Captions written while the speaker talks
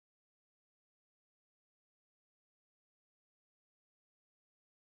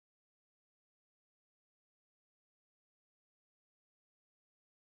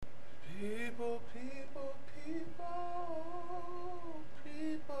People, people, people,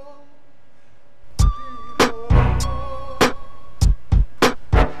 people,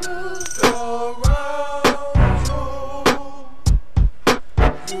 look around you.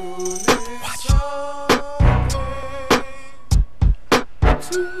 You need something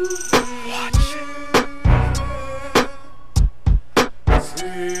to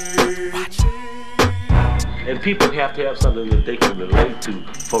And people have to have something that they can relate to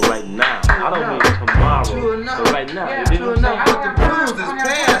for right now. I don't mean tomorrow, but right now. Yeah, true enough, but the blues is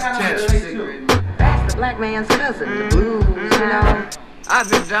past tense. That's the black man's cousin, the blues, you know. I've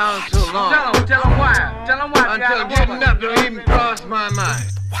been down so long. Tell him why. Until getting up don't even cross my mind.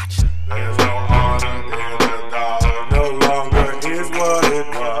 There's no honor in the dollar. No longer is what it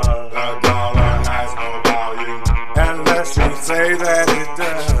was. The dollar has no value unless you say that it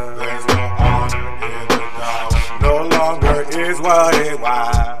does. There's no honor in the dollar. No longer is what it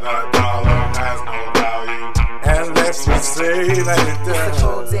was. The dollar has no value unless you say that it does. It's the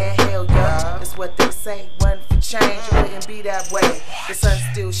cold and hell, y'all. That's what they say. One for change, it wouldn't be that way. The sun's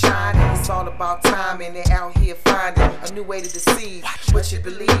still shining. It's all about time, and they're out here finding a new way to deceive. What you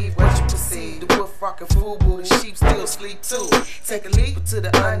believe, what you perceive. The wolf rockin' FUBU, the sheep still sleep too. Take a leap to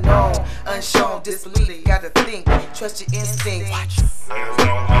the unknown, unshown disbelief. Gotta think, trust your instincts. There's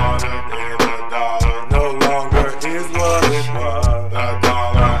no honor in the dollar. No longer is what it was. The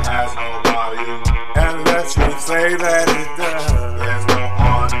dollar has no value unless you say that it does. There's no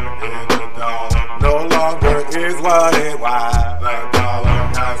honor in the dollar. No longer is what it was. The dollar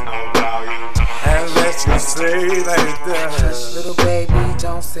has no value unless you say that it does. Little baby,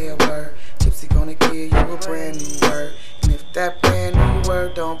 don't say a word. Gypsy gonna give you a brand new word. And if that brand new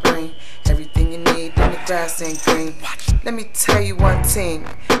word don't bring everything you need, then the grass ain't green. Let me tell you one thing.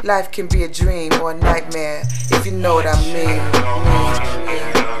 Life can be a dream or a nightmare, if you know what I mean.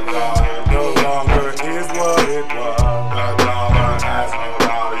 No longer is what it was. The dollar has no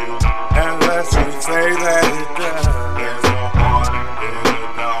value unless you say that it does. There's no honor in the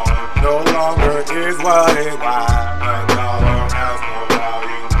dollar. No longer is what it was. The dollar has no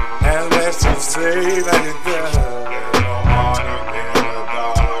value unless you say that it does. There's no honor in the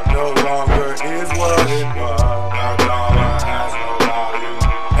dollar. No longer is what it was. The dollar has no value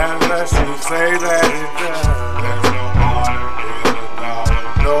unless you say that it does. There's no honor in the dollar.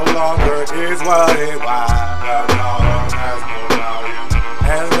 No longer is what it was. The dollar has no value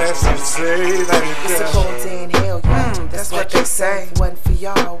unless you say that it It's a does. cold day in hell, yeah. That's what they say. Wasn't for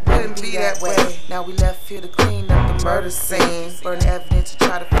y'all, wouldn't be that way. Now we left here to clean up the murder scene. Burn the evidence to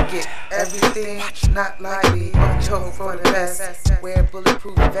try to forget everything. Not likely, but hope for the best. Wear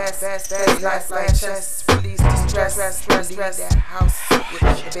bulletproof vest, life like chest. Release the stress, leave that house with a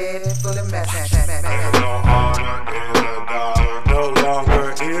bed full of mess. There's no honor in the dollar. No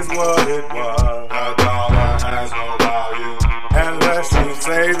longer is what it was. The dollar has no value unless you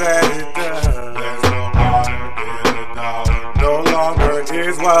say that it does. There's no honor in the dollar. No longer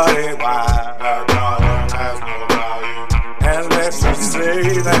is what it was. The dollar has no value unless you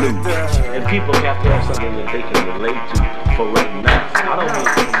say that it does. And people have to have something that they can relate to for right now. I don't mean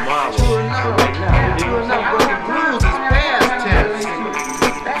tomorrow, but right now. True enough, but the blues is past tense.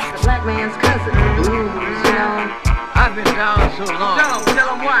 That's the black man's cousin, the blues, you know. I've been down so long.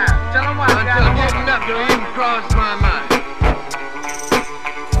 Tell him why. Until getting up don't even cross my mind.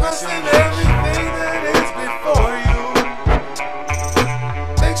 Question everything that is before you.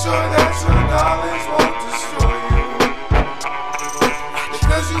 Make sure that your knowledge won't destroy you.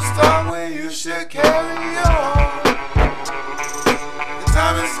 Because you start when you should carry on. The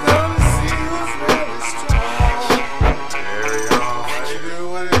time is come to see who's really strong. Carry on. Money do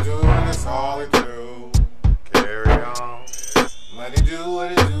what it do and it's all it do. Carry on. Money do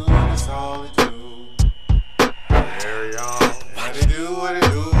what it do and it's all it do. Carry on. Money do what it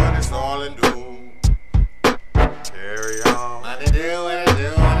do and it's all it do. Carry on. Money do what it do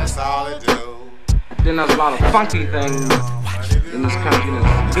and it's all it do. Then there's a lot of funky things in this country, and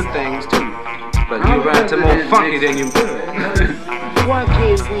there's good things too. But you run into more funky than you good. Why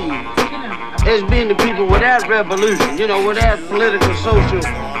can't we, as being the people, without revolution, without political, social,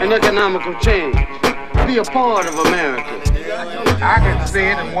 and economical change, be a part of America? I can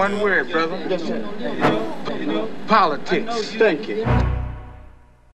say it in one word, brother. Yes, sir. Politics. Thank you.